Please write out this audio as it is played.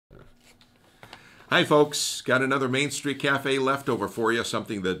Hi folks, got another Main Street Cafe leftover for you,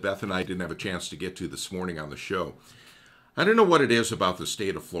 something that Beth and I didn't have a chance to get to this morning on the show. I don't know what it is about the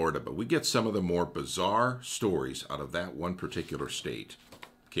state of Florida, but we get some of the more bizarre stories out of that one particular state.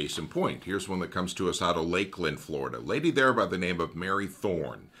 Case in point, here's one that comes to us out of Lakeland, Florida. A lady there by the name of Mary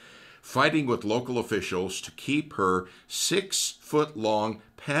Thorne, fighting with local officials to keep her 6-foot-long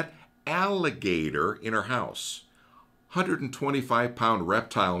pet alligator in her house. 125-pound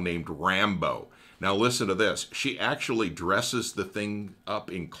reptile named Rambo. Now listen to this. She actually dresses the thing up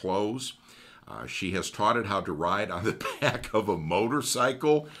in clothes. She has taught it how to ride on the back of a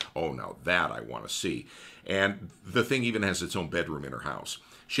motorcycle. Oh, now that I want to see. And the thing even has its own bedroom in her house.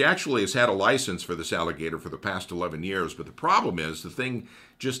 She actually has had a license for this alligator for the past 11 years, but the problem is the thing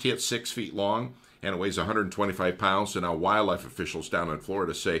just hit 6 feet long and it weighs 125 pounds. And now wildlife officials down in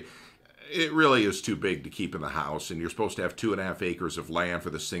Florida say it really is too big to keep in the house, and you're supposed to have 2.5 acres of land for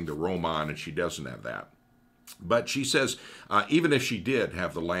this thing to roam on, and she doesn't have that. But she says even if she did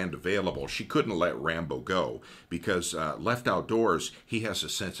have the land available, she couldn't let Rambo go because left outdoors, he has a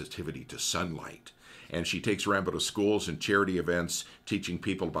sensitivity to sunlight. And she takes Rambo to schools and charity events, teaching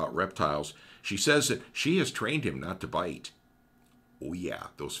people about reptiles. She says that she has trained him not to bite. Oh yeah,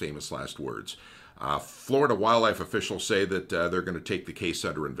 those famous last words. Florida wildlife officials say that they're going to take the case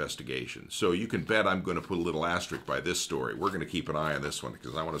under investigation. So you can bet I'm going to put a little asterisk by this story. We're going to keep an eye on this one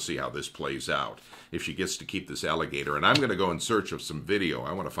because I want to see how this plays out. If she gets to keep this alligator. And I'm going to go in search of some video.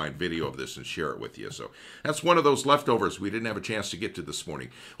 I want to find video of this and share it with you. So that's one of those leftovers we didn't have a chance to get to this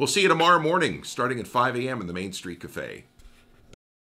morning. We'll see you tomorrow morning starting at 5 a.m. in the Main Street Cafe.